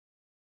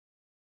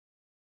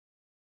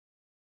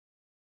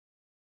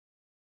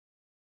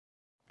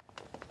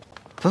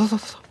走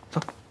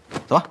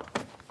吧。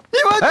你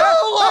们等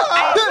我！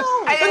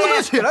哎，怎么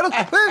又起来了？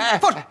哎，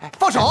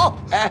放手！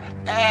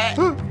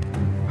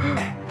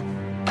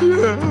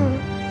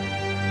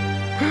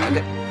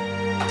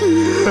爹，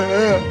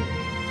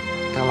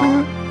大佬，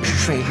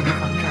水给你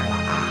放这儿了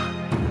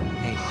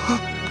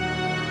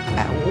啊！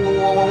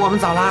我们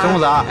走了。孙公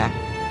子啊，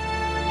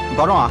你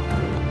保重啊！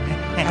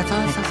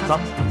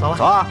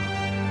走啊！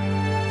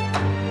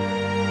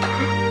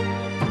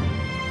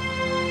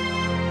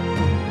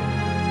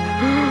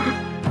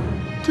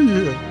爹，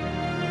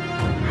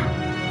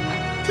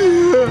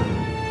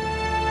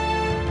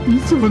你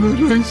怎么能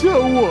扔下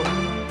我？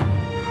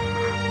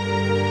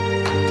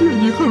爹，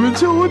你还没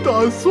叫我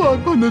打算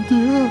盘呢，爹。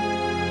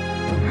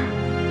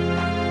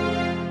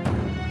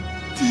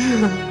爹，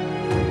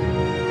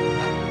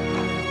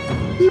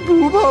你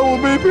不怕我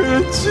被别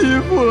人欺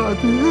负了，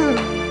爹？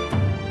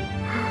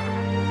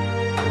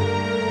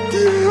爹，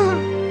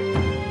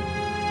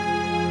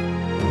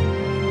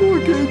我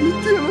给你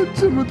添了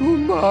这么多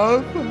麻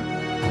烦，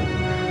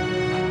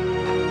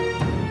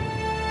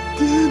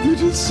爹，你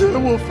是嫌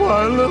我烦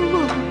了吗？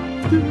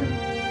爹。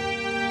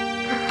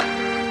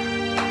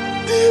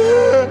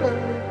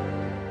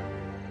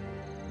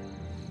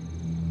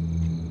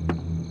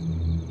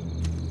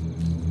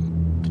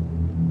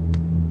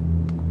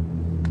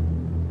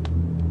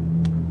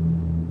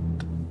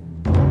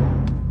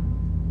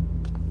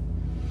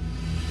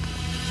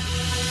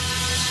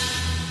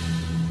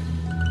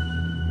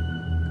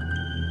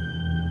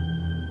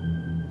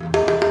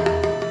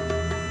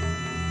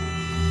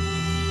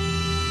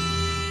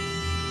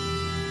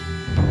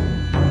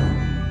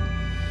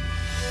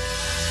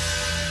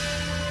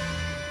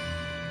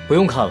不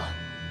用看了，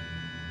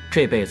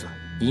这辈子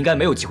你应该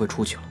没有机会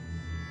出去了。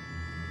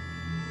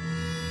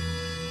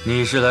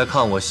你是来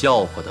看我笑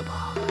话的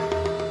吧？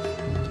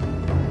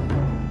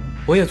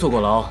我也坐过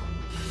牢，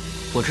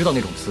我知道那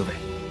种滋味，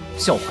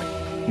笑话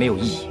你没有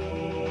意义。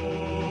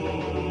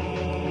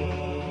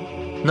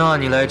那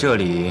你来这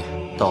里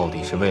到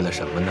底是为了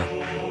什么呢？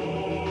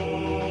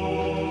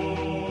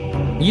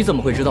你怎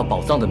么会知道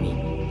宝藏的秘密？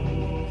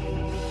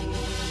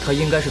它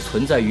应该是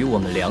存在于我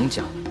们梁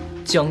家、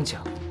江家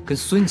跟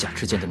孙家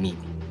之间的秘密。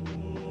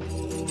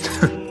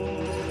哼！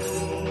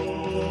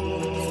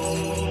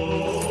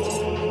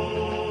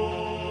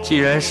既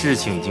然事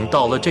情已经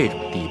到了这种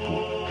地步，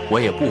我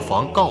也不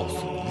妨告诉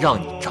你，让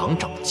你长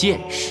长见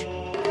识。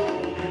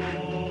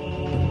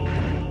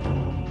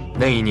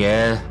那一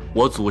年，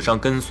我祖上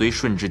跟随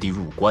顺治帝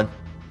入关，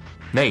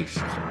那时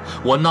候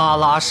我那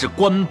拉是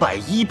官拜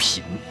一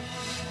品，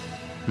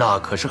那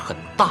可是很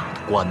大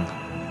的官呢。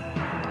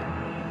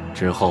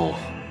之后，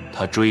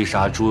他追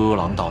杀朱由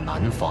榔到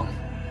南方。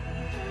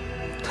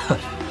哼，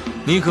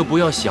你可不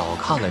要小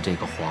看了这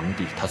个皇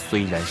帝，他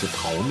虽然是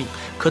逃命，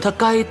可他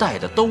该带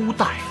的都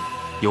带了，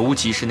尤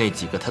其是那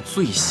几个他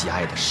最喜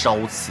爱的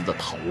烧瓷的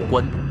陶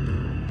官。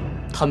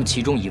他们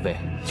其中一位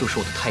就是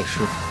我的太师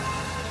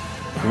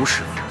傅胡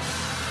师傅。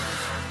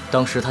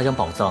当时他将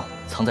宝藏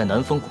藏在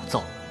南风古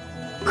灶，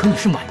可你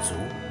是满族，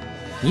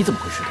你怎么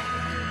会知道？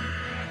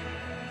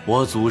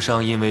我祖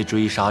上因为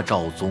追杀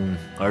赵宗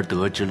而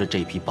得知了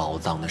这批宝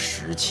藏的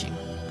实情，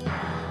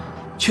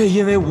却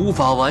因为无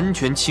法完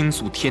全倾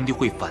诉天地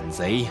会反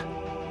贼，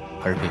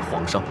而被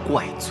皇上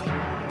怪罪，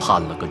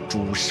判了个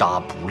诛杀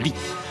不利，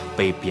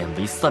被贬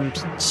为3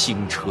品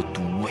轻车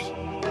都尉。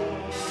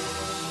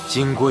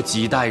经过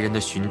几代人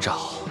的寻找，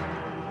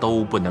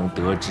都不能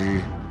得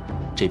知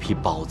这批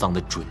宝藏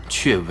的准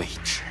确位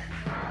置。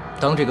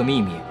当这个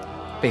秘密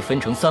被分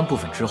成3部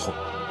分之后，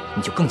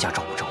你就更加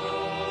找不着了。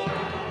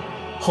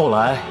后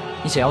来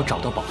你想要找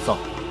到宝藏，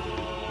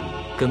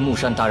跟木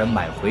山大人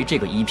买回这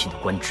个1品的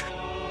官职。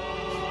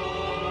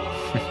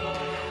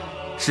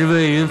是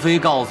魏云飞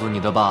告诉你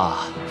的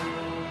吧？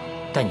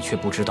但你却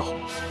不知道，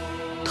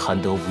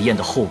贪得无厌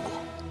的后果，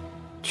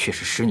却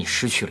是使你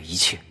失去了一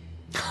切。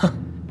哼！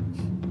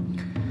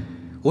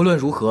无论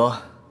如何，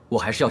我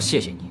还是要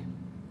谢谢你，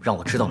让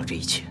我知道了这一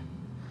切。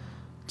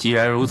既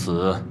然如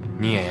此，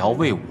你也要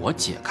为我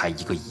解开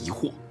一个疑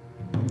惑。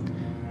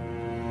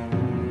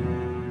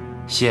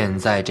现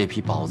在这批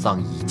宝藏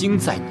已经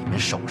在你们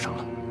手上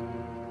了，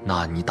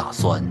那你打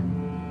算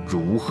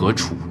如何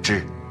处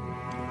置？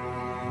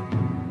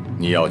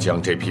你要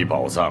将这批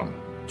宝藏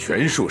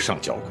全数上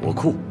缴国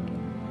库。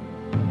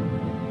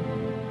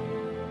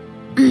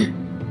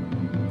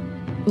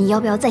你要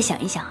不要再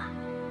想一想啊？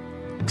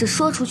这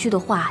说出去的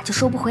话就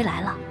收不回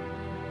来了。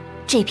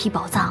这批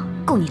宝藏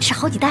够你吃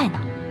好几代呢。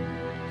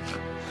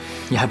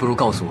你还不如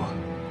告诉我，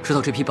知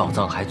道这批宝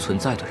藏还存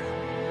在的人，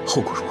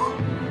后果如何？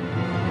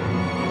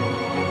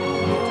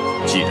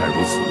既然如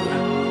此，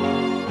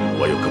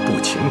我有个不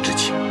情之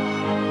请。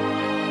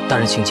大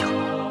人请讲。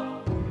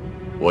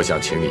我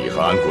想请你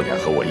和安姑娘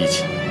和我一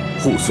起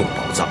护送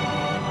宝藏，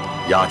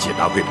押解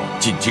大贵宝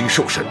进京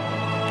受审。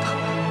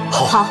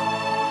好。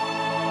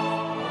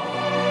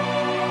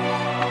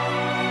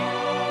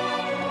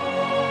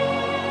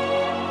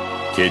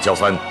铁蛟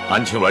3、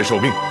安青鸾受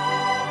命。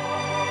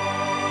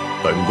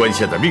本官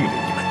现在命令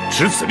你们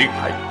持此令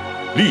牌，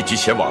立即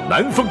前往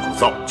南风古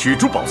灶取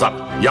出宝藏，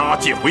押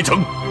解回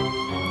城。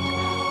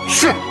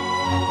是。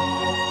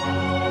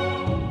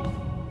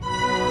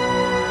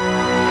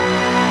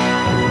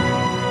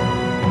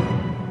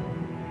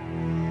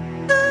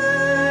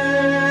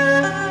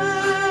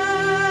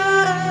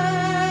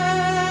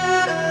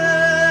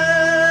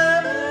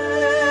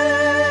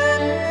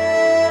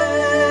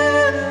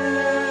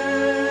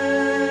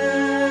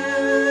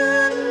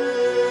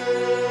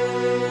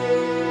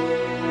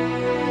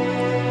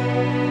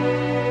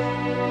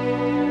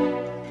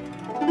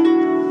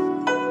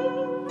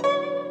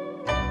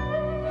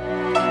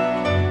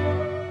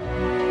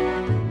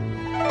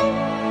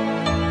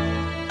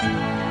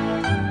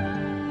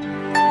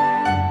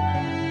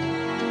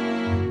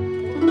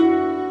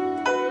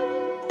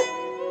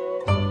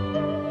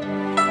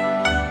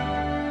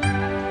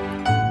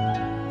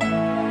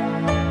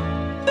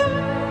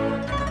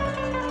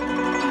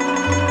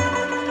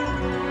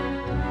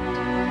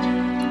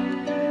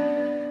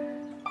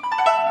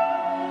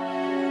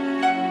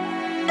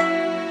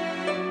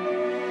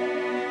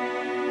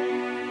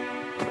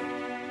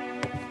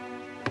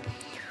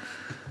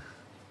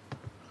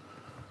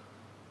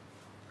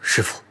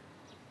师父，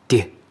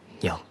爹，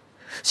娘，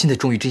现在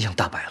终于真相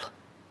大白了。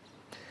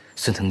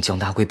孙腾江、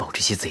拿瑰宝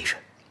这些贼人，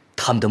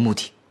他们的目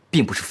的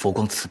并不是佛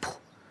光瓷钵，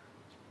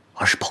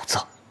而是宝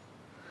藏。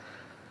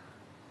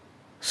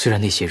虽然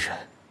那些人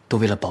都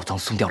为了宝藏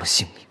送掉了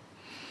性命，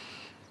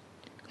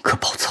可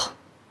宝藏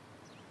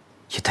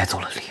也带走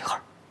了灵儿、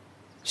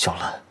小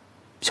兰、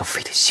小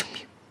飞的性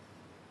命。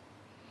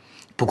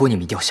不过你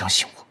们一定要相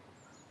信我，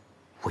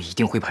我一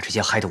定会把这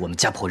些害得我们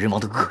家破人亡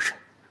的恶人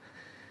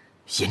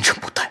严惩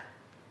不贷。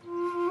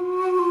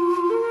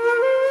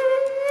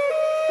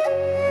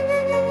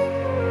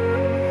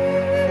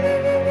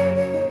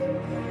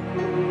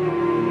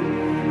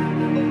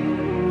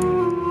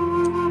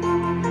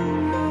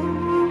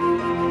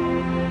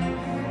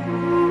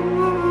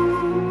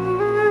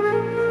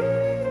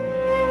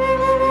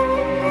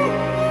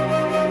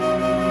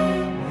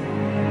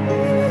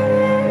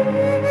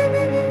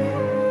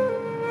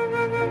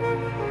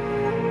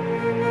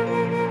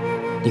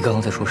你刚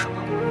刚在说什么？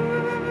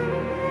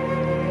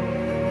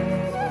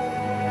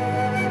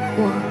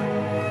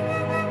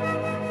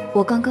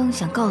我刚刚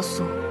想告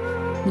诉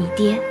你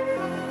爹、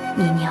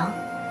你娘、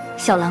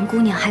小兰姑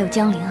娘，还有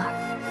江灵儿，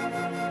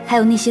还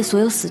有那些所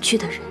有死去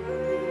的人，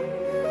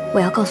我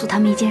要告诉他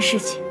们一件事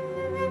情。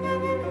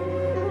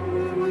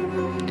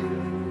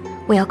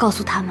我要告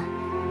诉他们，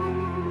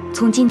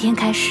从今天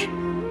开始，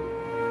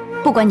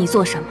不管你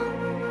做什么，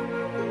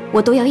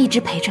我都要一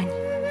直陪着你，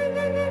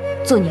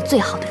做你最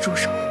好的助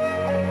手。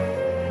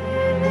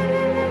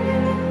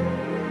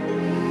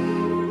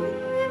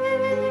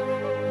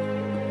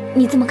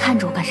你这么看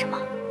着我干什么？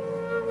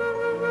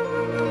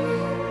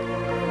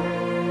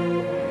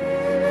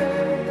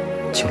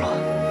青鸾，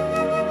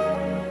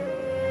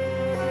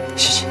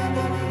谢谢。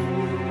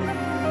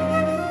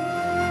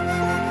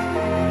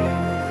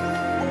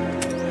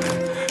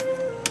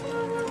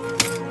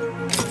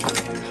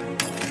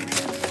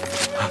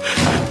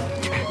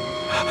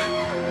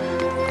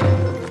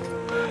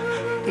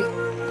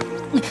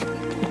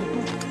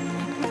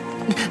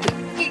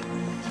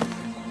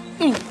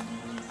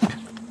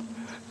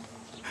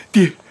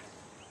爹，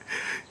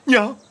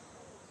娘，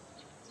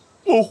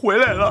我回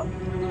来了，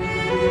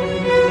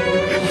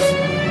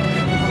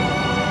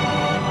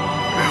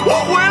我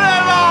回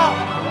来了。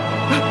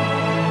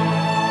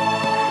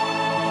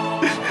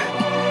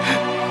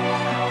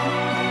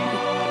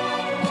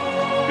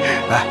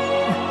哎，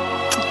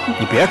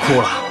你别哭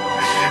了，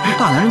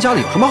大男人家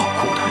里有什么好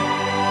哭的？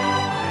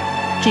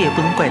这也不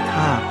能怪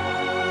他，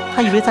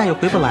他以为再也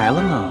回不来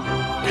了呢。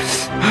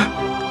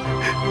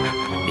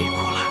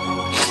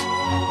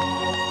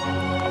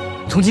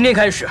从今天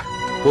开始，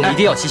我们一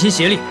定要齐心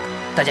协力，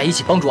大家一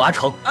起帮助阿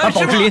成，把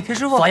宝芝林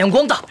发扬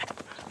光大。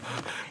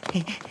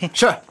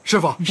是，师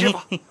傅。师傅，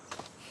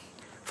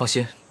放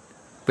心，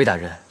魏大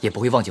人也不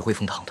会忘记汇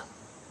丰堂的。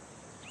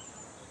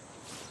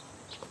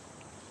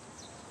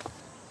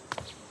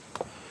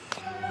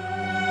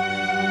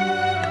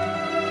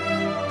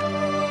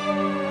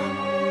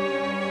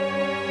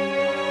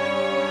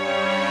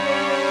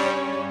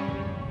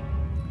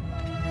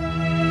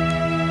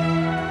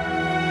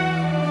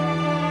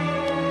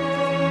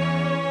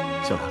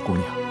小兰姑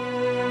娘，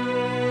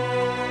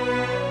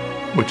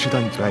我知道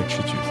你最爱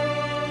吃橘子，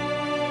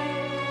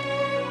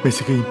每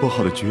次给你剥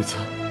好的橘子，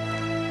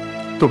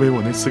都被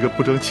我那4个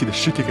不争气的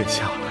师弟给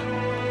抢了。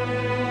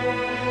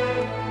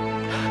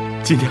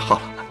今天好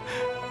了，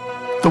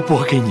都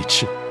剥给你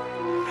吃，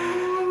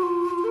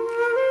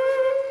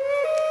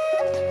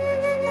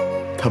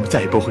他们再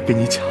也不会跟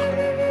你抢了。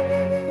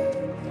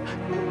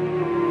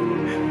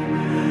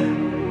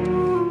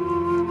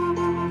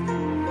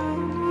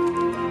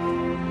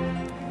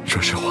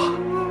说实话，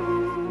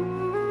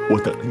我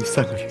等了你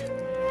3个月，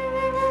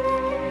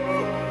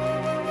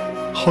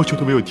好久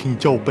都没有听你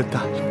叫我笨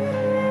蛋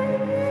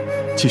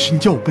了。其实你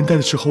叫我笨蛋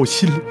的时候，我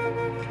心里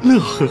乐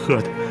呵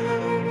呵的，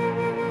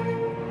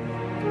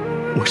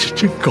我是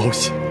真高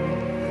兴。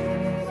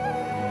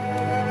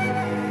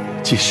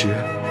其实，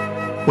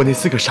我那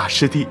4个傻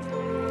师弟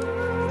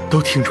都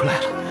听出来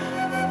了，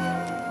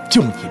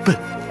就你笨，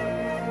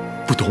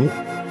不懂我。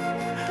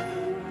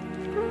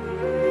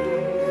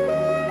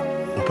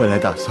我本来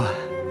打算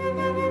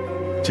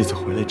这次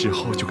回来之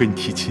后就跟你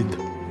提亲的，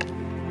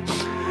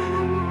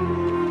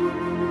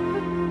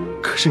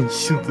可是你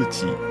性子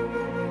急，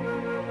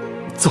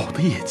走的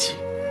也急。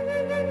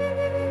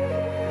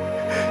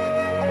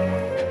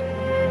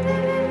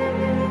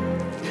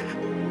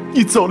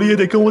你走了也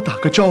得跟我打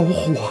个招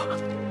呼啊！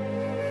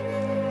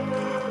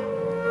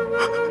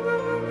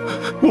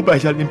我白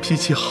嘉林脾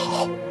气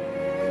好，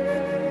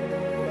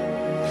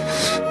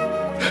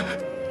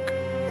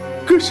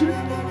可是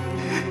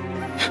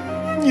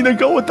你能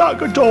跟我打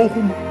个招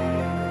呼吗？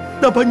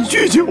哪怕你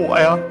拒绝我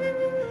呀！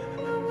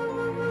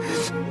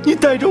你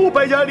带着我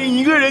白嘉林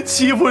一个人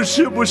欺负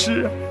是不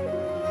是？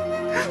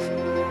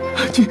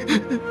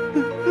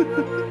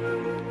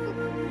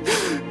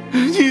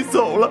你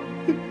走了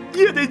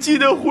也得记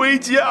得回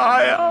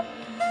家呀！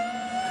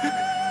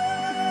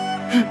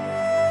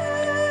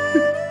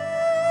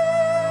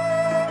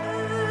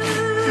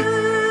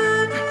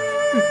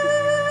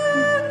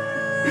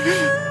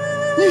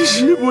你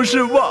是不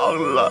是忘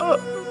了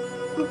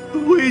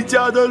回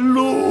家的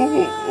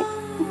路？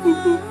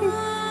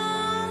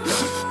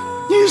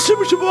你是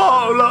不是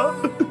忘了，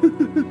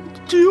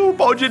只有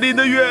宝芝林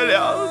的月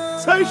亮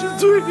才是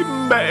最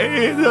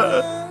美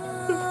的？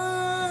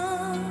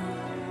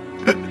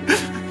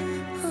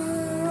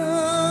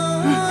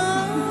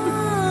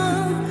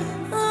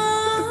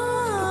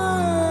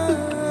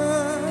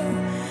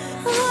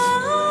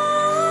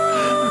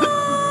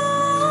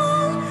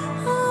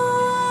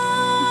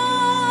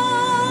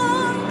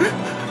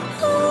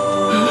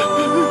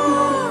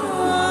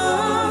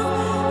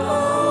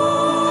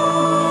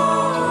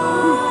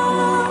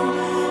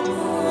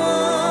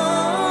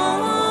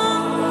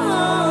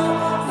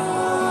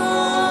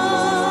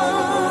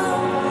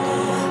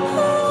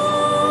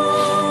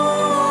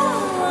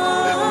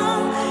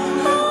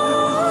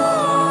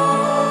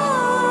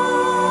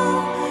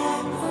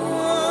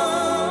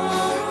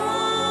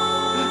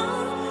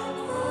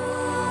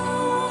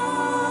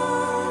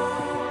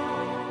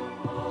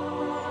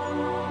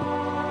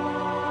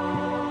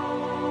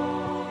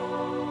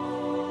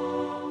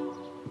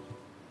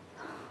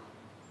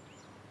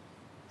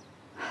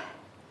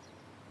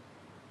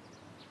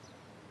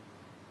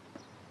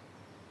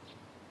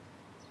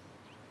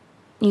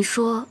你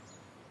说，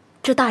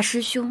这大师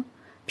兄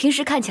平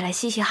时看起来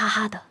嘻嘻哈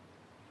哈的，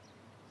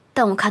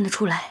但我看得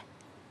出来，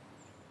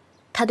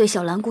他对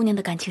小兰姑娘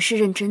的感情是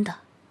认真的。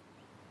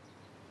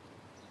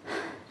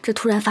这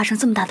突然发生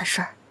这么大的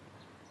事儿，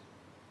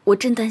我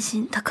真担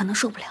心他可能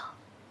受不了。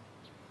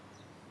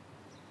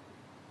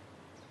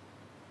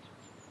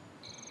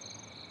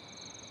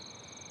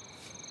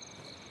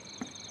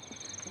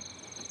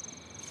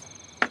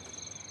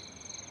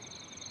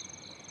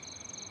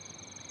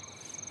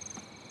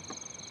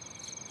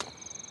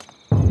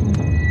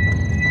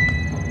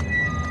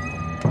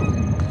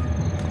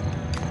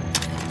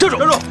站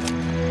住！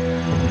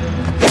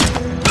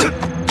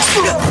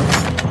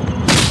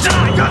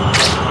站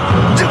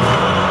住！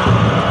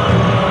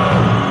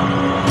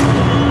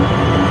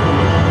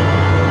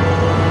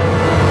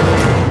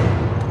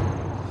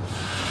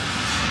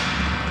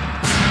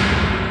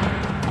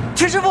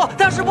铁师傅，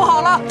大事不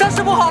好了！大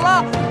事不好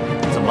了！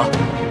怎么了？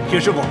铁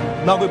师傅，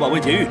那贵宝贝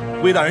劫狱，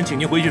魏大人请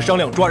您回去商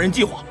量抓人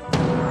计划。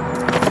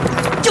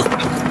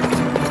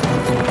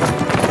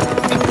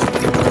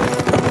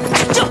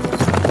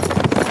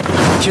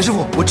铁师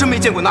傅，我真没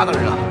见过那大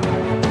人啊！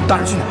大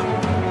人去哪儿？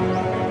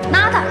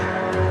那大人，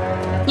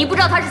你不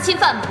知道他是钦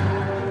犯吗？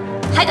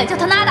还敢叫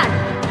他那大人？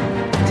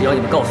只要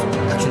你们告诉我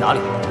他去哪里，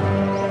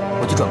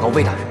我就转告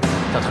魏大人，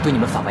让他对你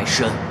们法外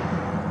施恩。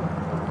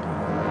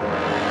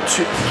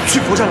去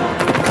佛山了。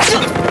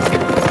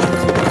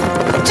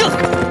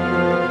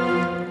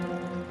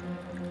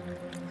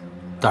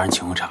大人，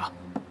请用茶。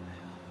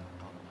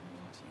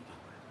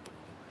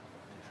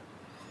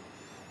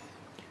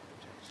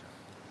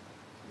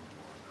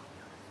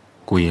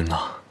顾英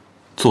啊，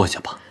坐下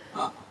吧。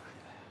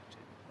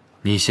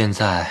你现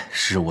在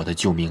是我的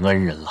救命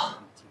恩人了。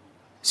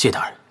谢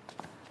大人。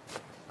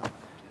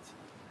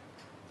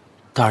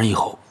大人以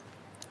后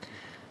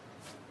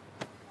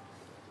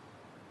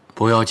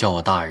不要叫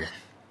我大人，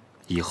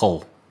以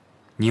后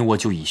你我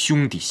就以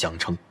兄弟相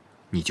称，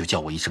你就叫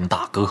我一声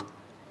大哥。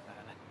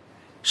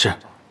是。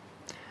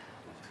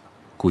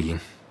顾英，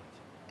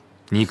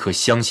你可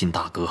相信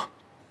大哥？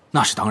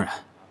那是当然。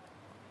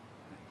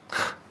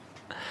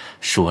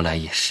说来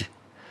也是，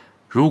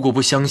如果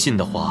不相信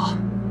的话，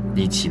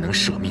你岂能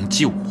舍命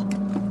救我？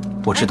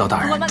我知道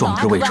大人壮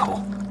志未酬。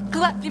客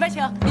官，里边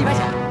请，里边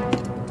请。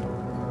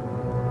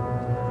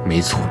没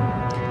错，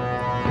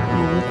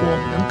如果我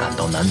们能赶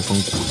到南风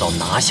古道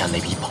拿下那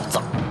笔宝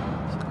藏，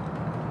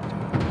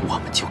我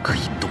们就可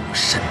以动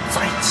身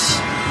在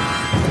即。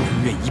我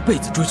宁愿一辈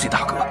子追随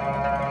大哥，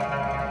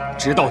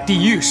直到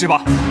地狱，是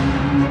吧？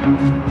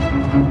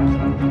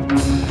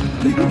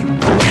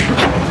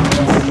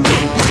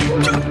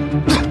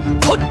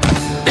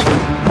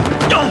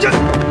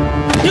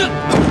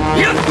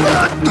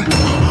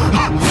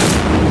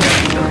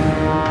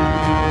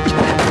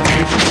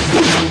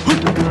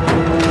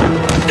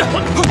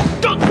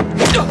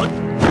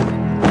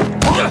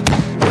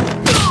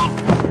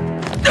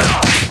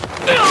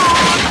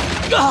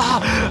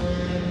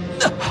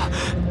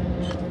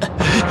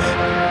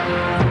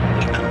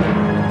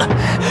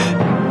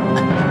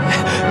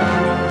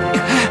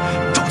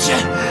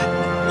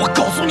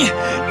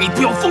你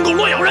不要疯狗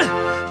乱咬人！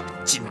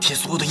今天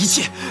所有的一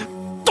切，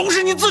都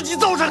是你自己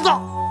造成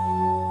的。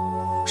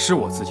是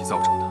我自己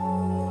造成的。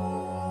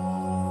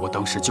我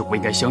当时就不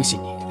应该相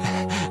信你，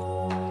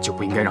就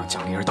不应该让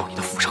江灵儿到你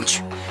的府上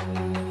去。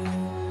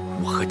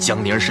我和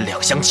江灵儿是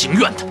两厢情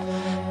愿的，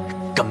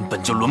根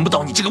本就轮不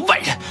到你这个外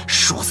人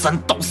说三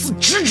道四、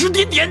指指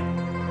点点。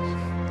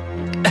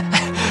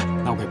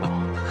那贵宝，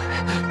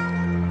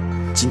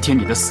今天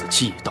你的死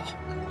期已到，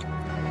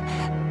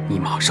你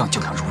马上就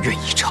能如愿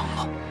以偿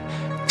了。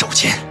赵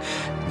谦，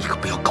你可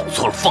不要搞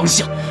错了方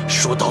向。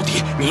说到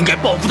底，你应该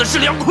报复的是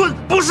梁坤，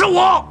不是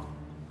我。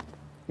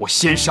我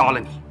先杀了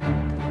你，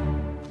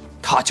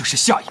他就是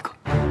下一个。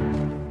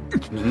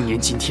明年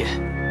今天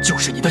就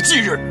是你的忌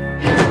日。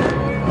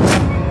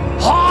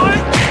嗨！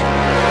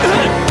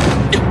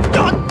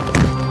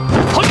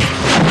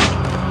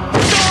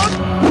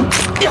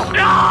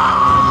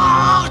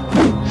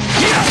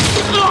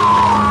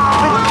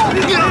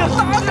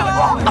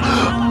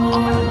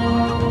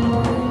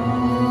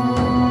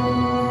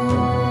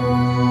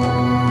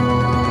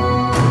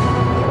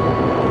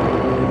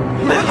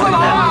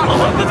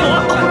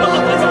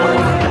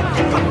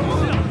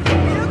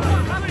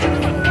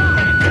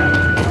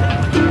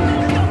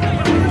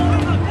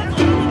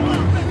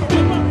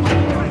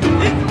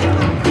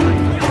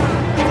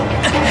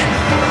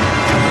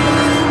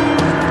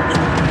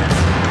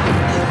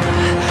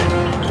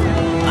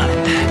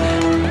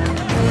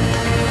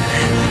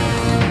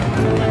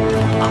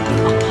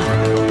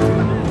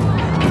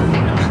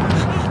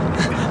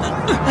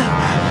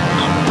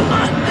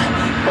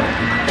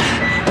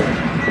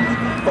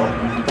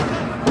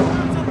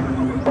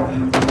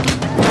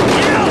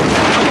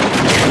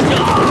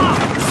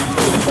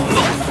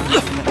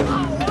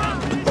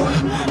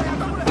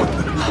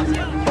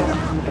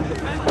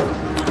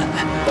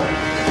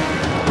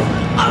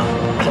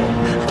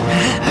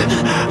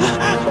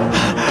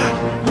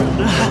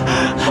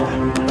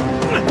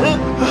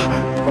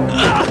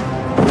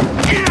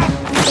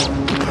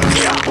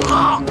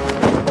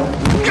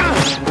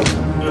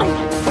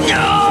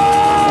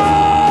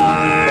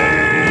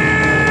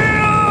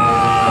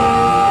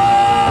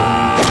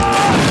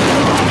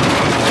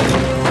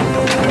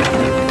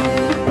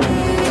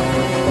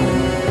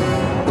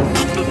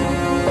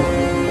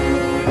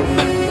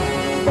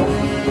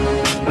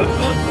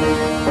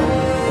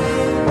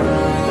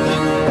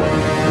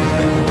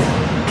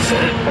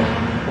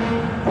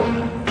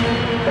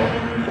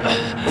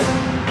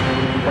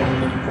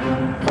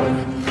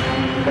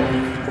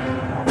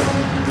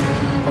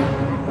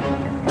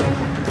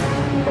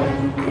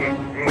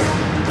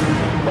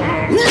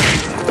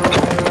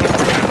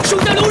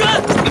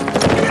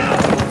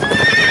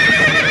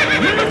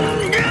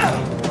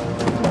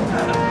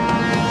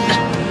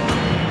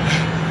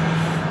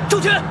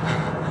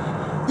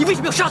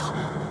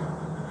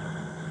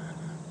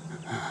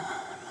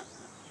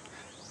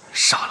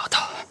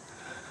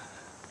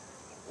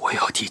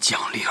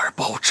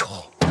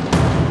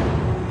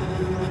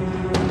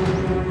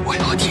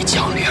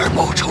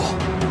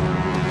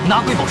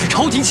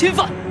侵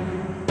犯，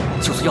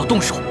就算要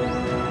动手，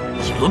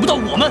也轮不到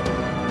我们。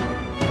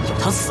要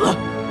他死，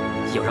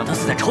也要让他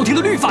死在朝廷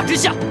的律法之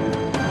下。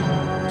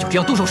就这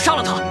样动手杀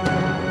了他，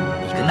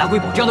你跟那贵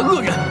宝这样的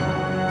恶人，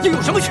又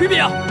有什么区别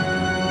啊？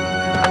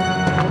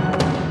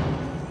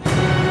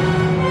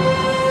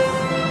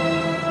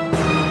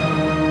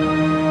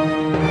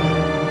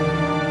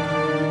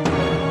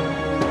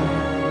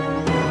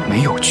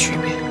没有区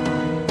别。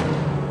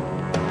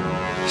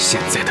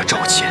现在的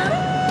赵谦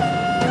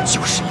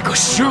就是一个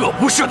十恶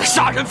不赦的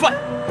杀人犯。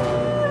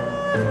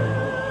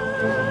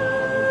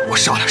我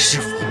杀了师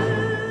傅，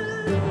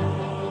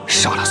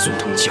杀了孙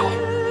腾蛟，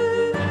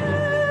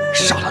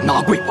杀了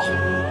那贵宝，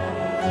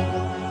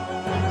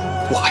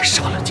我还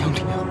杀了江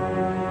灵儿。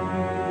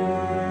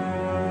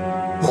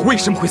我为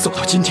什么会走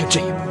到今天这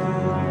一步？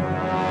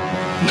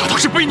难道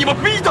是被你们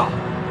逼的？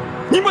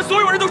你们所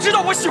有人都知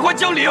道我喜欢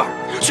江灵儿，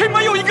却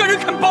没有一个人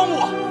肯帮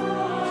我。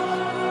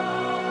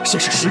先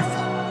是师傅，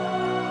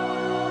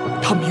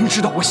他明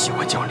知道我喜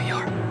欢江灵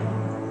儿，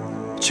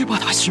却把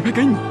她许配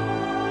给你。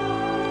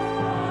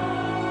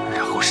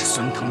然后是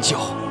孙腾蛟，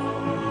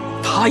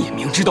他也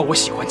明知道我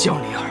喜欢江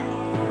灵儿，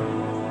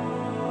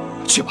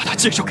却把她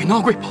介绍给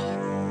那贵宝。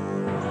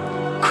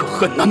可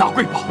恨的那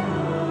贵宝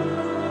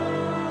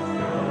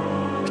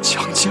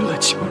强奸了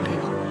江灵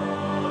儿。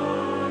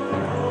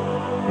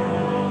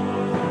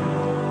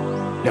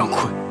梁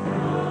坤，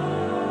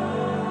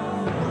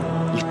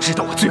你知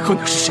道我最恨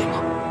的是谁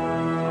吗？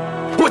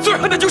我最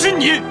恨的就是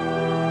你。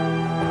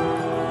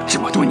这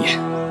么多年，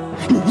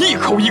你一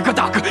口一个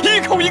大哥，一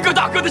口一个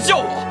大哥的叫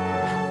我。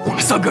我们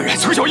三个人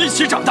从小一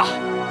起长大。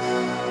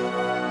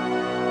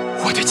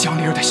我对江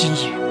灵儿的心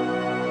意，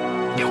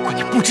梁坤，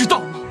你不知道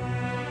吗？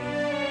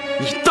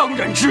你当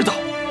然知道。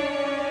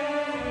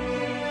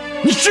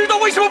你知道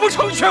为什么不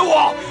成全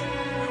我？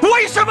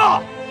为什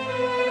么？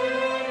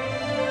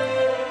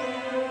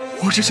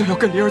我只想要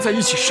跟灵儿在一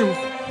起生活，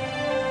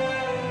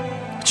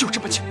就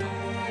这么简单。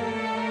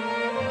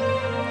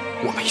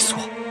我没错，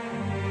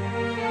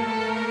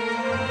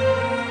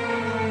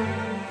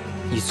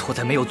你错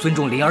在没有尊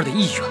重灵儿的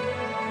意愿。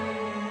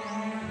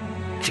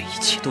这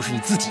一切都是你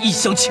自己一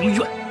厢情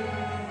愿，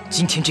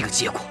今天这个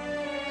结果，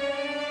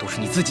都是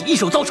你自己一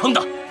手造成的。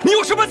你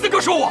有什么资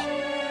格说我？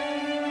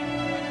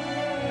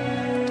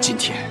今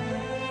天，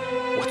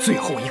我最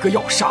后一个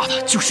要杀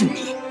的就是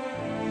你，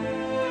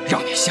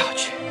让你下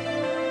去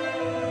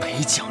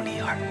陪江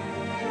灵儿。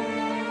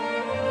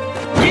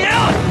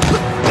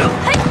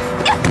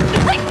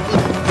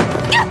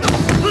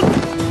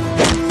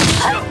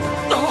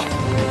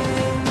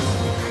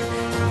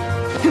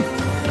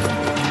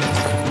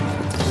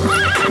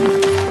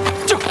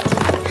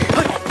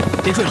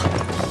别追了，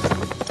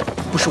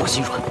不是我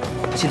心软，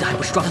现在还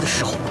不是抓他的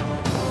时候。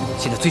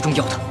现在最重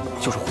要的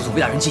就是护送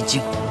魏大人进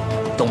京。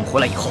等我们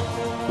回来以后，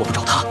我不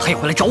找他，他也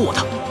会来找我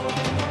的。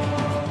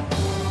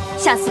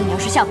下次你要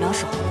是下不了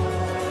手，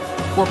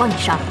我帮你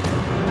杀了他。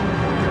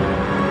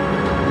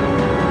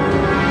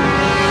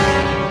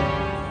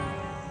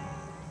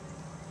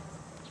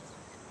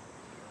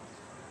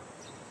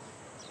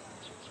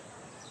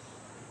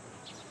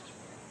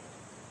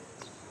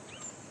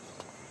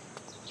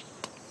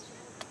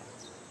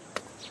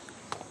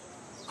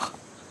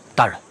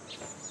大人，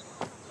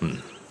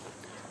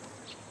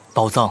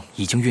宝藏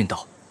已经运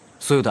到，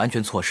所有的安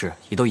全措施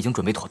也都已经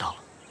准备妥当了。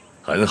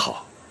很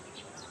好。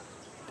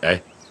哎，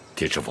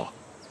铁师傅，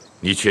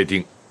你确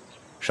定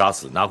杀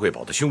死拿贵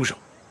宝的凶手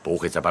不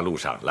会在半路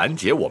上拦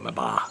截我们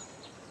吧？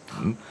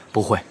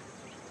不会，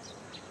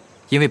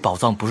因为宝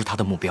藏不是他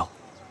的目标。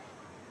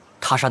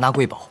他杀拿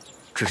贵宝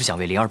只是想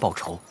为灵儿报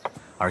仇，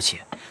而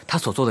且他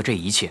所做的这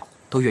一切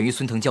都源于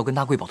孙腾蛟跟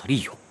拿贵宝的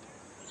利用。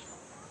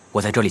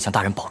我在这里向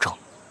大人保证。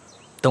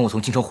等我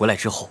从京城回来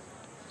之后，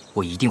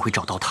我一定会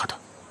找到他的，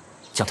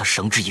将他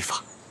绳之以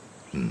法。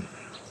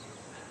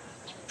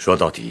说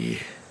到底，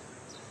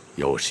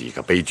又是一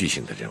个悲剧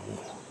性的人物。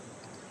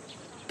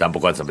但不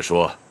管怎么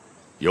说，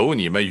有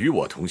你们与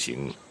我同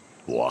行，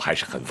我还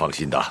是很放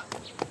心的。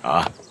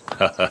啊，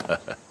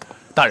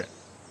大人，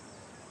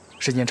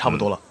时间差不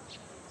多了。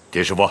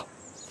铁师傅，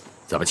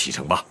咱们启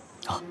程吧。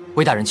啊，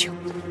魏大人请。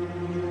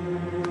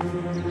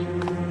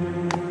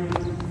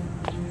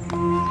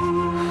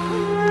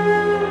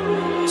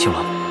青鸾，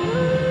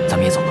咱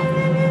们也走吧。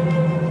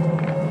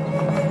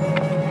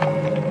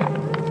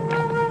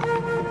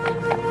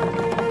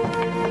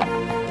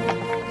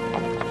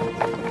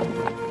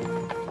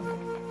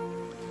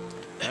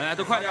哎，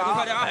都快点，都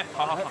快点啊！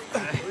好好好，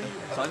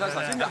小心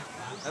小心点，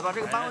来把这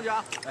个搬过去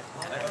啊！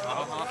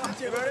好，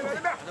这边，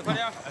快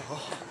点，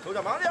手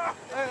脚麻利啊！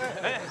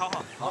哎，好。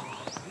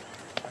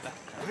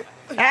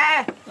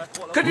哎，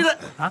看这个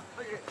啊！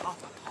好，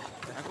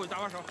过去搭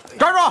把手，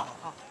站住！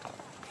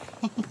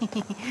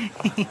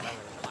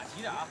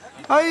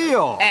哎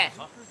呦，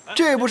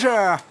这不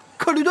是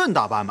克里顿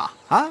打扮吗？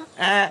啊，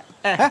哎，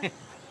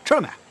吃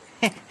了没？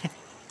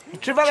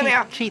吃饭了没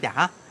有？吃一点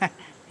啊。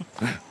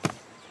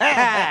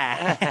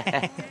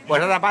我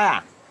说大巴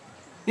呀，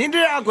您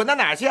这要滚到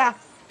哪儿去啊？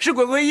是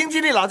滚回英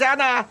吉利老家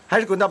呢，还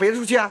是滚到别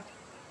处去啊？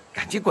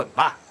赶紧滚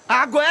吧！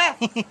啊，滚！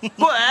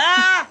滚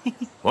啊！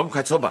我们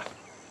快走吧。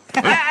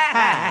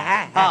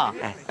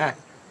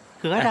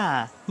和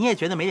尚，你也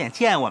觉得没脸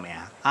见我们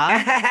呀？啊，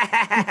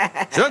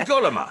这够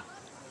了吗？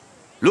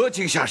落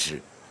井下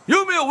石，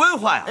有没有文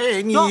化呀？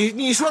哎，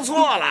你说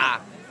错了，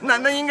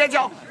那应该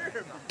叫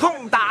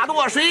痛打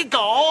落水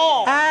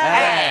狗。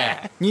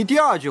哎，你第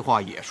二句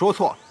话也说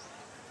错了，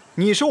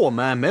你说我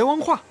们没文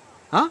化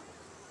啊？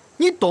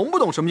你懂不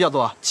懂什么叫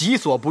做己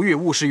所不欲，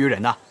勿施于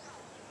人呢？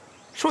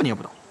说你也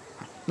不懂，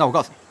那我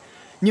告诉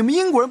你，你们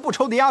英国人不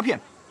抽的鸦片，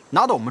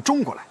拿到我们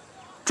中国来，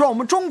赚我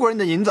们中国人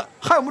的银子，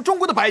害我们中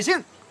国的百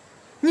姓，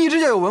你这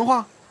叫有文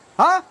化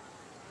啊？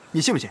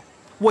你信不信？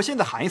我现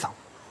在喊一嗓子，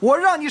我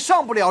让你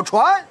上不了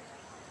船。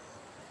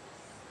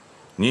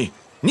你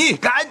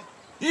敢？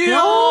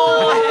哟，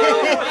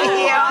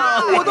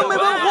我都没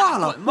文化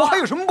了，我还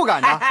有什么不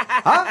敢的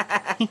啊？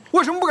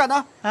为什么不敢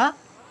呢？啊，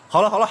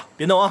好了，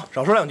别动啊，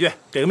少说两句，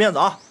给个面子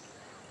啊。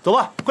走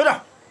吧，快点。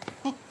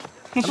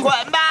滚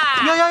吧！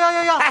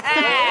要！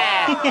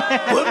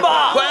滚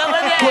吧！滚回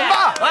去！滚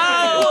吧！滚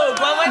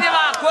回去吧！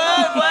滚！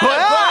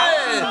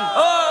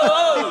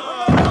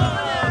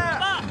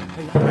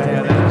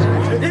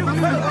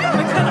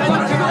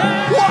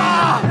哇，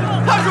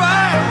大水，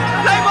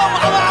来帮忙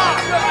吧！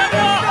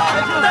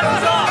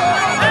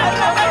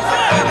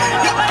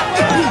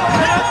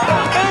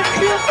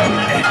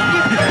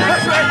大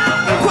水，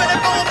快来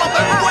帮我把门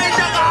关上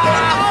啊！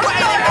快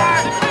点！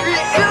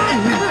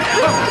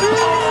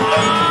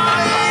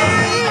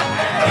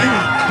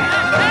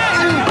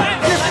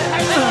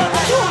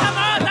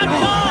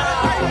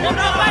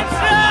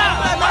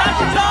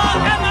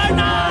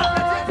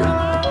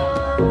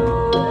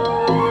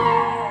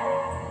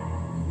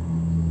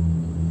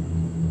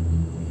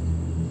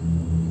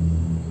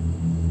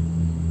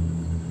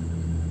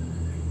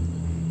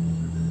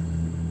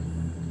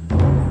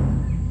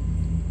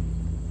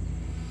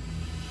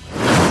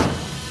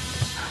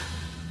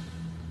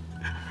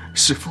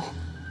师父，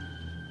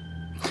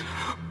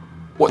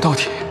我到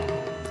底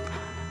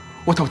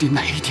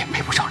哪一点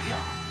配不上灵儿？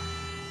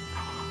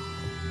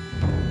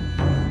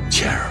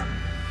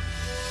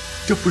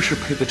这不是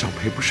配得上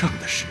配不上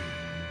的事，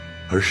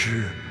而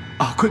是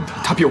阿坤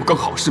他比我更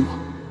好是吗？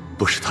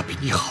不是他比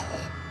你好，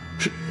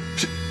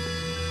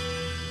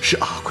是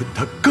阿坤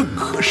他更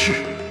合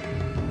适。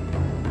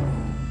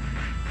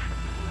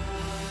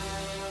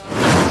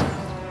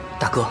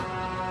大哥，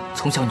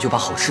从小你就把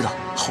好吃的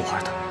好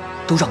玩的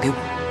都让给我，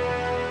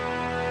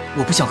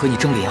我不想和你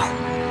争灵儿。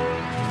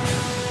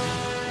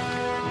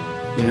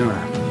灵儿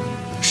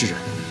是人，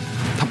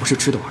她不是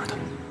吃的玩的，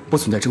不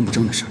存在争不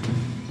争的事。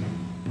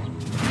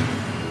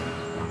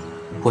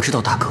我知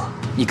道大哥，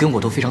你跟我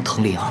都非常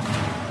疼灵儿，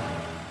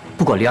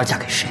不管灵儿嫁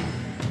给谁，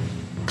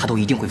她都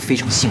一定会非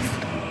常幸福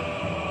的。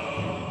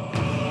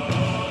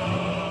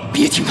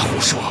别听他胡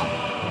说，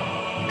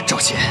赵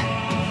谦，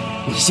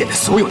你现在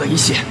所有的一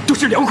切都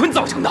是梁坤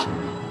造成的。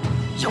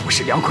要不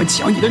是梁坤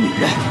抢你的女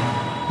人，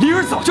灵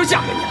儿早就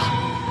嫁给你了，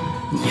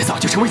你也早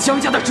就成为江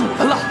家的主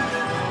人了。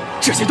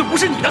这些都不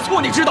是你的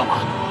错，你知道吗？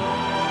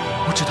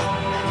我知道，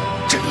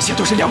这一切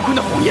都是梁坤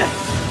的谎言，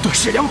对，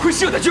是梁坤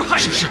设的局害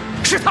你，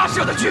是他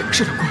设的局，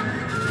是梁坤。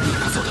你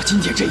能走到今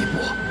天这一步，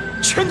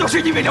全都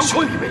是因为梁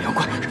坤，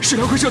是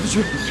梁坤设的局。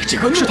你这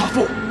个懦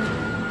夫，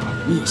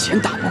你以前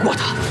打不过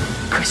他，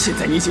可现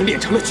在你已经练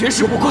成了绝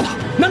世武功，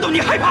难道你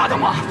害怕他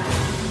吗？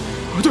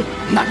对，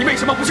那你为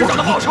什么不去找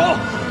他报仇？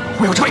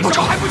我要找他报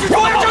仇，还不去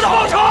找他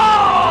报仇！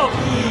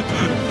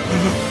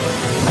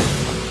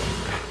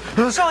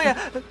少爷，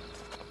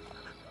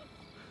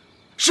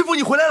师傅，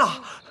你回来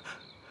了。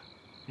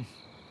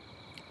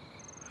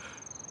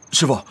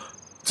师傅，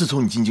自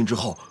从你进京之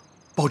后，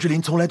宝芝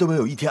林从来都没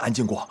有一天安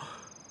静过，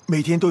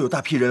每天都有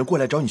大批人过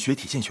来找你学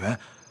铁线拳。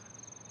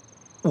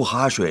我和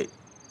阿水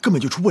根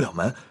本就出不了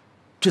门。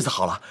这次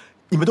好了，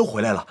你们都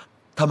回来了，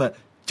他们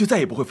就再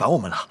也不会烦我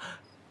们了。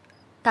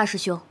大师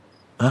兄，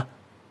啊？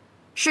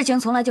事情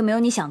从来就没有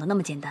你想的那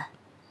么简单。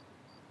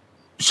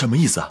什么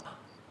意思啊？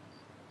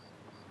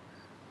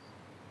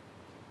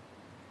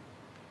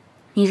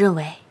你认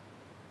为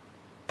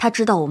他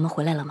知道我们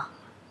回来了吗？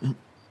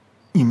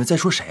你们在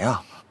说谁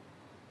啊？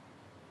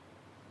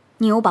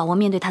你有把握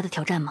面对他的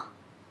挑战吗？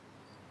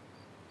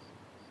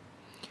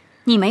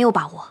你没有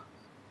把握。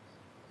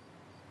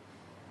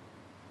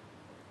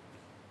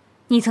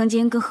你曾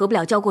经跟何不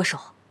了交过手，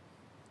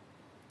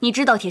你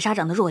知道铁砂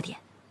掌的弱点，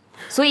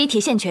所以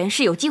铁线拳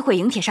是有机会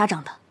赢铁砂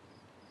掌的。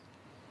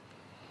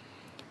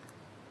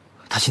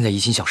他现在一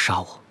心想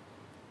杀我，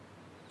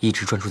一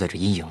直专注在这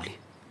阴影里。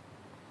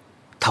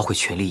他会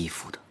全力以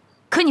赴的。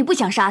可你不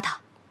想杀他，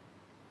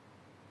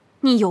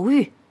你犹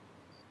豫，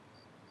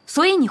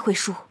所以你会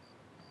输。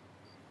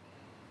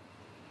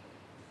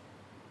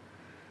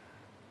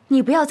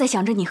你不要再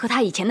想着你和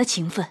他以前的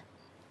情分，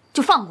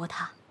就放过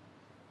他。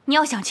你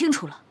要想清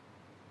楚了，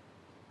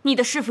你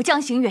的师父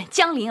江行远、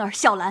江灵儿、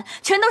小兰，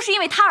全都是因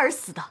为他而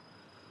死的。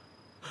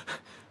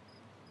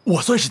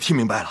我算是听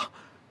明白了，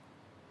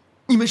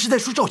你们是在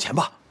说赵钱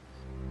吧？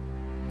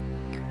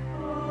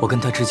我跟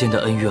他之间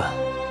的恩怨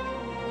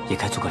也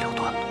该做个了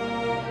断了。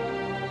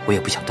我也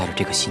不想带着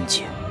这个心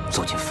结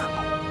走进坟墓。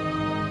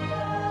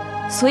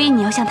所以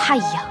你要像他一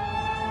样，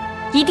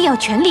一定要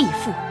全力以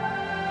赴。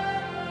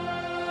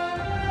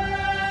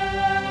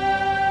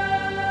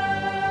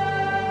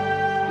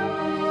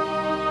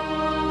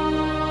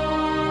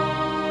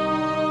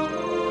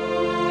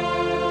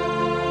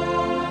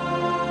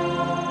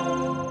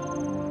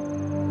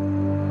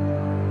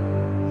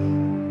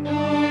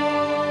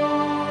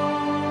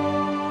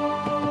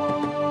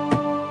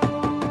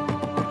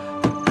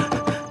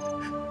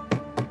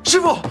师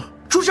傅，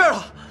出事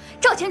了！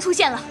赵钱出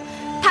现了，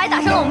他还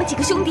打伤了我们几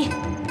个兄弟。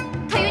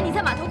他约你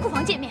在码头库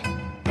房见面。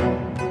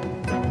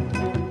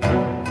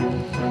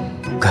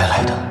该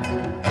来的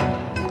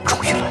终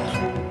于来了。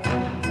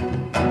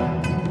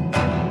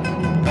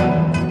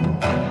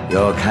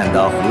又看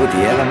到蝴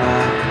蝶了吗？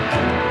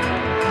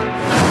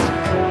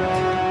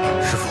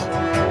师傅，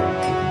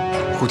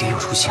蝴蝶又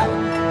出现了。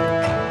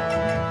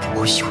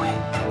我以为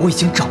我已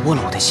经掌握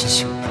了我的心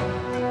性，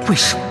为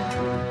什么？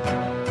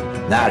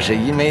那是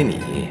因为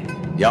你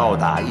要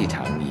打一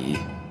场你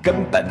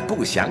根本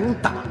不想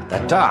打的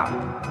仗。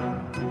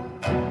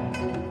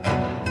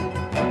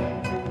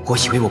我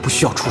以为我不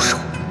需要出手，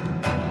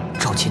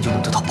赵钱就能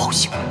得到报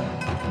应，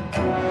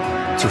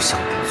就像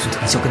孙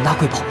腾霄跟拉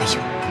贵宝那样。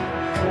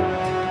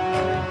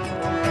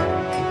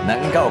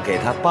能够给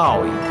他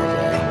报应的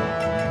人，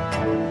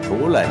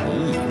除了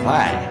你以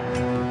外，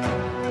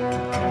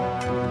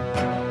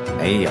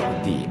没有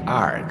第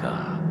二个。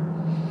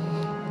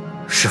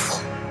师傅，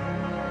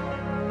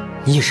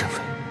你也认为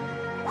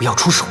我要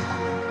出手吗？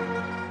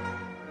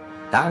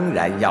当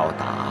然要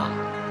打。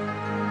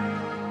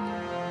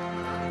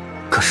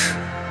可是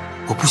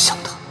我不想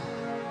打，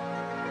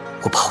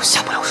我怕我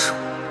下不了手。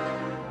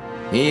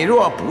你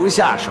若不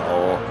下手，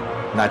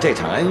那这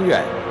场恩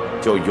怨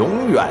就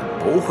永远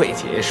不会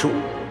结束。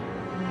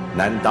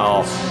难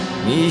道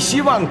你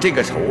希望这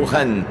个仇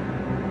恨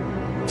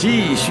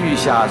继续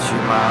下去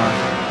吗？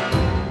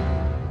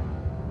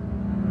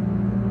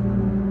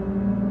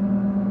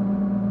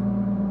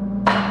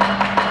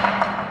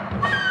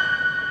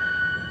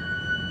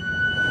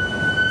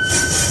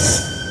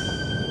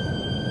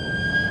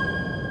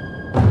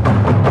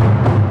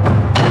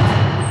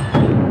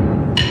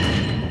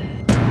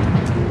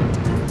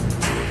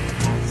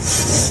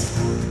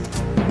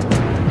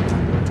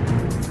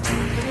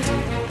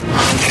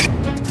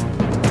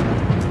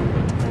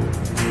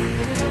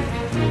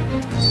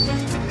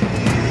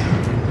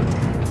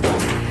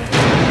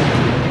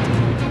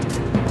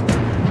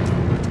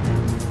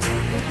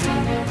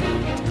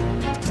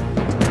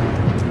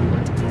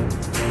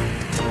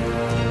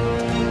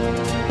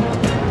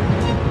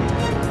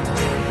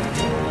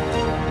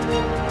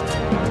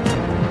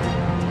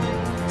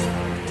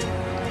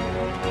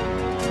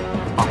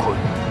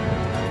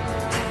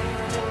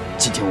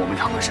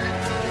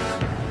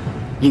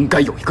应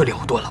该有一个了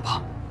断了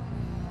吧？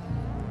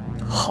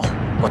好，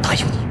我答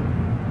应你，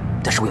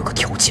但是我有个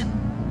条件，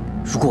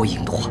如果我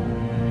赢的话，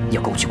你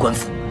要跟我去官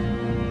府，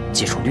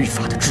接受律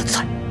法的制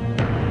裁。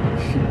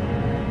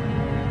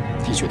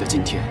你觉得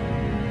今天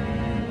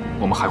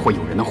我们还会有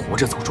人能活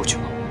着走出去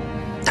吗？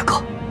大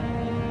哥，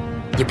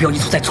你不要一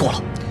错再错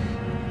了。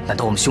难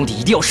道我们兄弟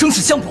一定要生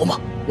死相搏吗？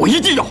我一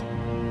定要！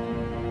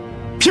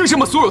凭什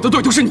么所有的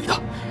对都是你的，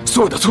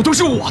所有的错都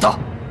是我的？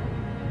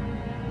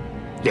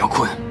梁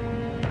坤，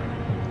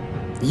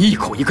你一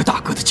口一个大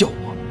哥的叫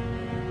我，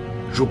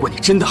如果你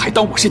真的还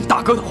当我是你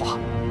大哥的话，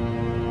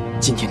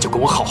今天就跟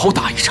我好好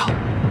打一场，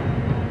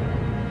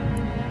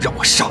让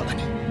我杀了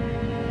你。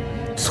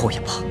错也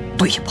罢，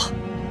对也罢，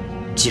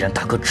既然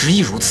大哥执意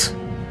如此，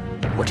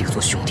我这个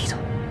做兄弟的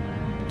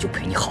就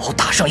陪你好好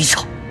打上一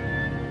场。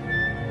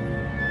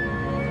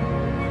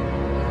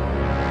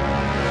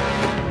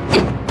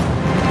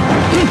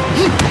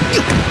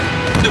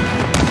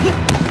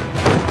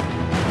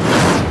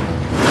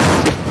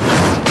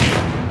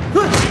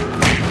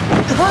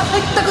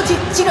大哥，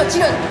轻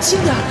点，轻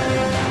点！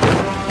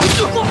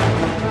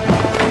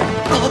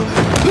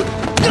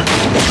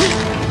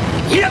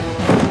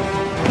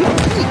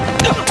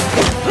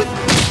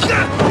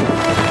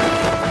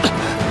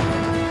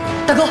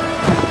大哥，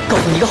告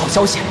诉你一个好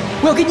消息，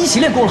我要跟你一起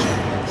练功了。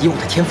以我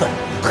的天分，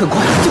很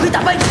快就可以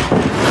打败你了。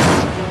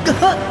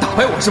打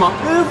败我是吗？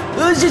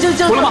行，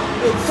服了吗？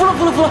服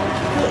了。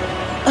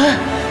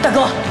大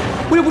哥，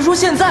我又不是说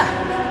现在。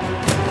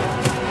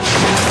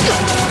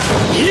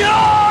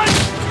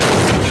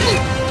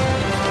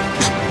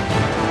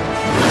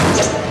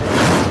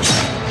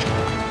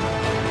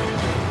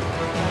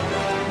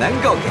能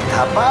够给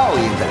他报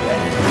应的人，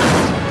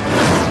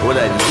除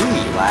了你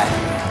以外，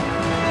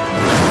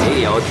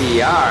没有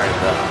第二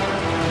个。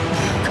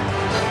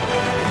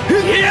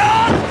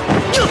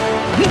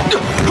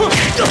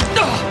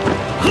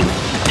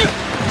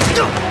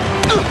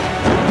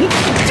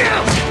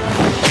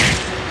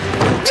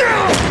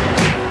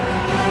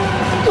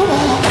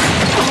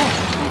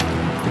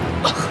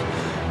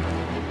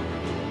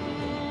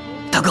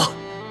大哥，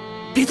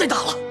别再打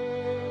了。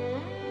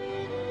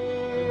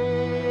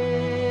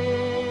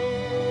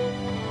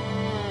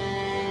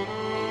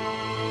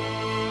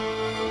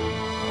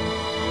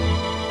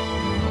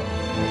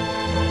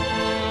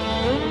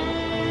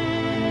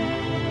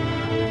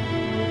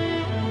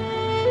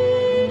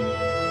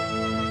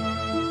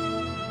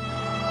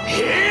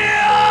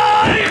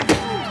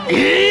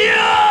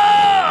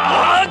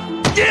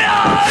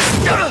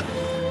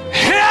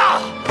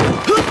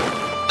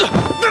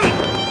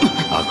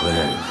阿坤，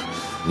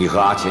你和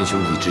阿钱兄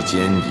弟之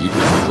间一定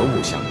要和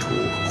睦相处，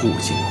互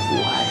敬互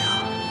爱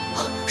啊！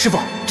师傅，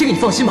这个你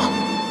放心吧，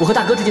我和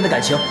大哥之间的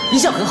感情一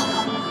向很好的。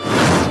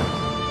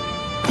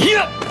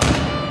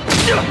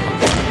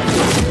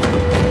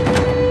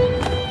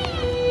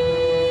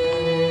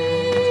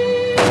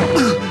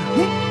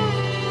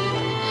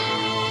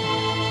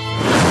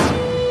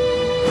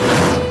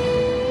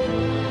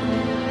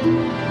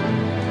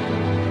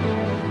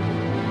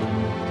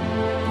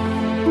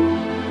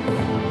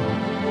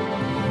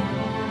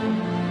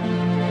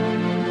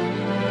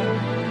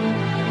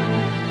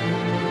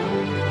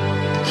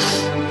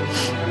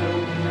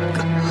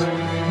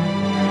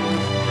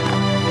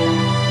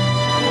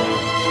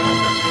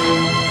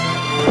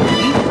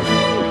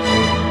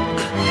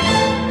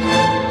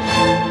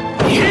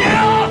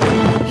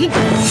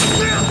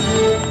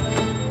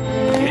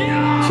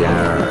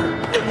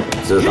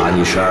自打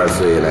你12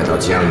岁来到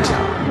江家，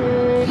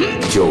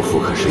舅父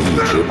可是一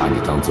直把你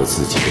当做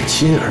自己的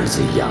亲儿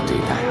子一样对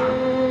待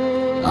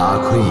啊。阿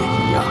坤也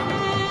一样，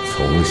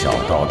从小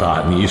到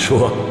大，你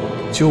说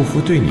舅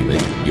父对你们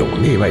有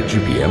内外之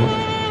别吗？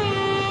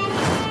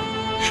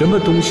什么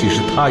东西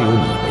是他有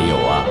你没有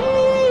啊？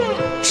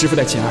师父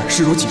待钱儿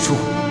视如己出，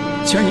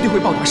钱儿一定会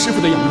报答师父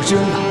的养育之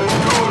恩的。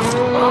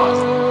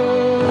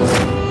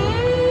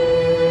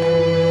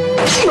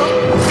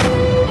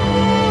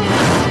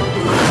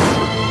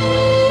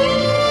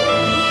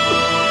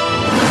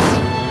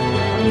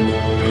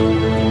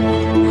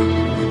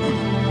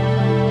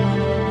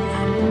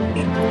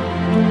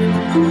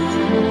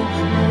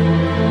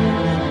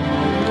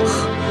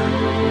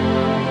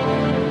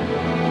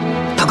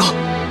大哥，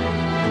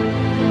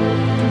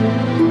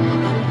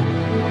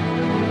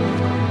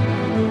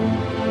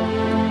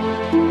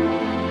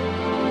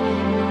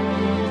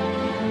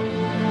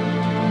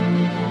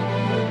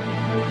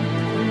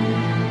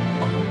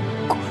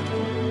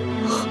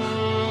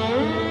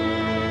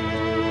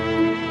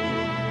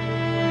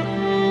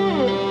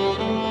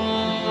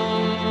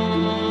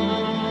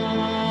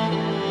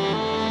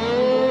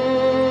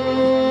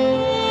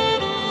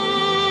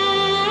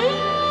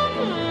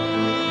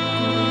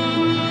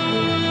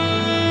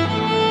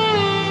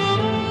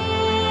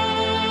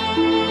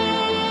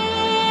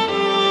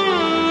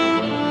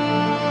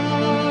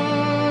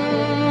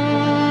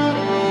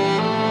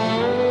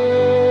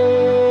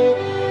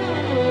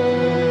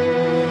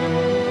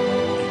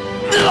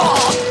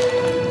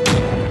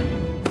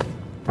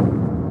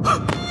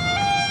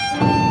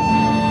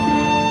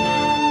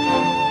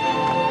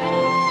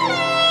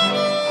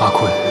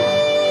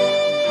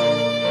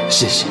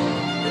谢谢，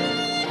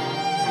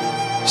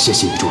谢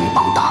谢你终于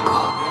帮大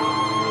哥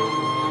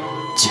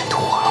解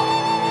脱了。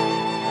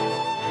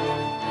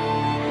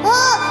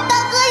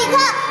大哥，你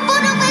看风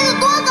筝飞得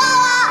多高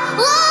啊！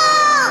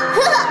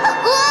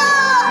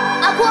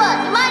阿坤，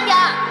你慢点。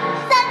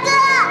大哥，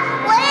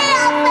我也要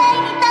飞，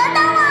你等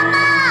等我嘛。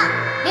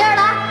灵儿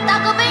来，大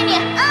哥背你。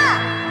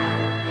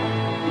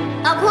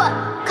阿坤，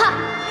看，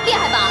厉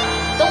害吧？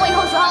等我以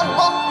后学好武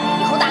功，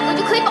以后大哥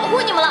就可以保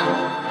护你们了。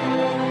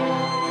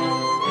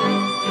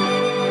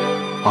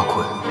阿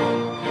坤，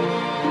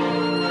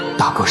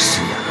大哥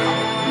食言了，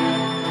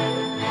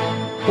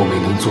我没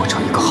能做成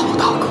一个好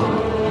大哥。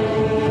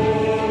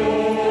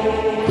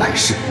来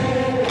世吧。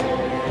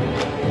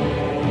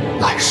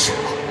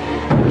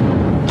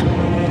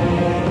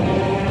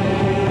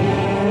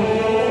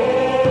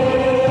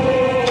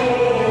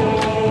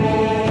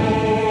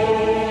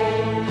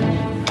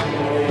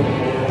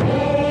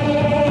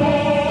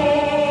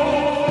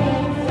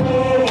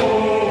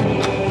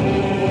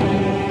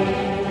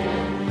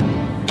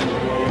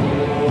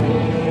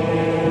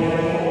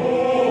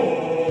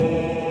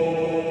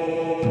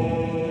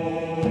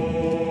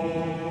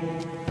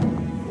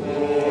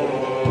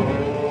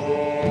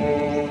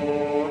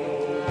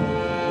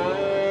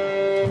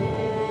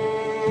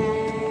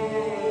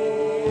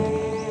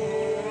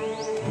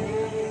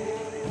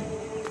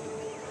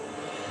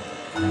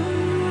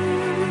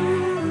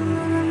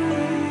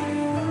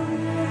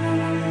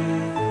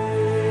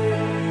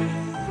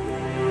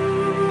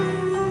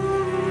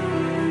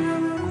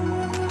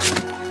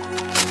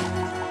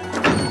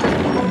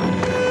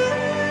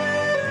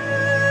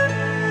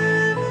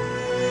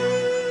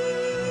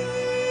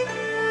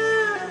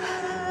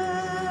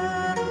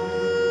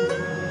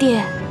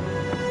爹，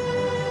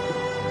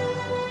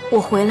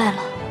我回来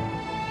了，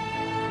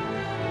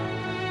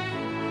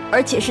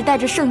而且是带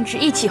着圣旨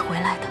一起回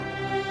来的。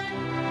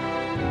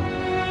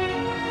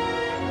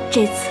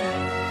这次，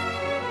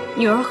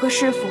女儿和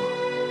师傅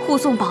护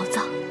送宝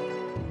藏，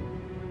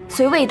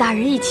随魏大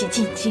人一起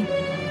进京，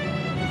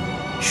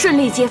顺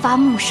利揭发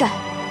木扇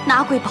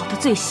拿瑰宝的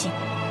罪行。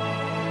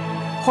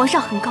皇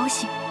上很高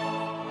兴，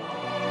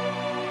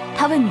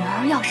他问女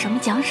儿要什么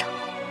奖赏。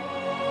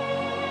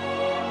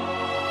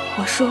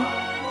我说，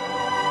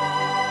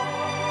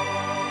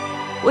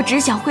我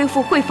只想恢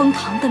复汇丰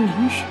堂的名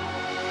誉。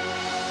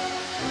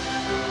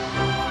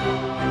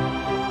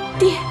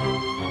爹，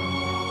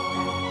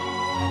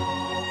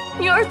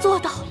女儿做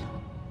到了，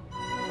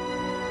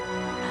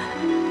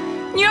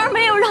女儿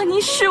没有让您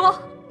失望。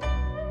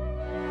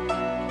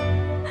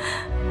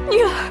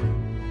女儿，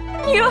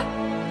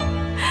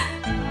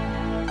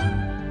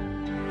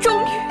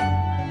终于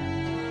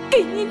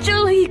给您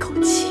争了一口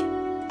气。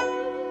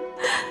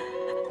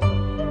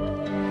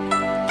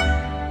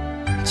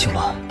青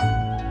鸾，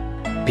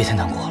别太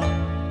难过了，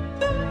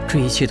这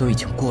一切都已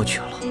经过去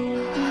了。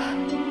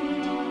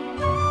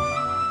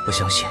我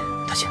相信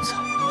他现在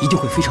一定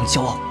会非常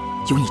骄傲，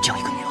有你这样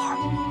一个女儿。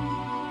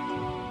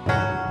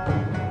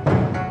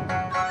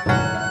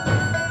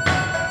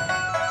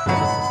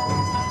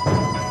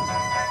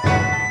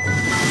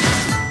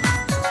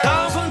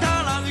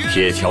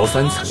铁桥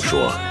三曾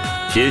说，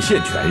铁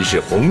线拳是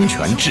洪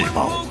拳至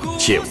宝，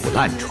切勿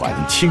滥传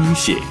轻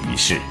泄于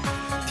世。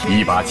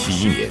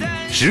1871年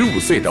，15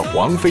岁的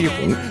黄飞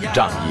鸿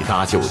仗义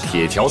搭救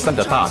铁桥三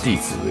的大弟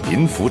子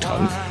林福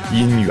成，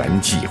因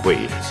缘际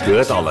会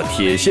得到了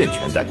铁线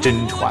拳的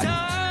真传。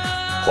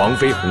黄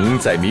飞鸿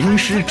在名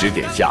师指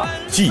点下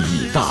技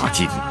艺大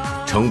进，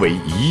成为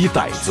一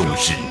代宗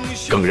师，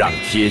更让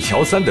铁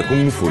桥三的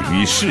功夫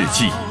与事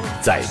迹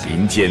在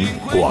民间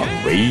广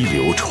为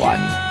流传。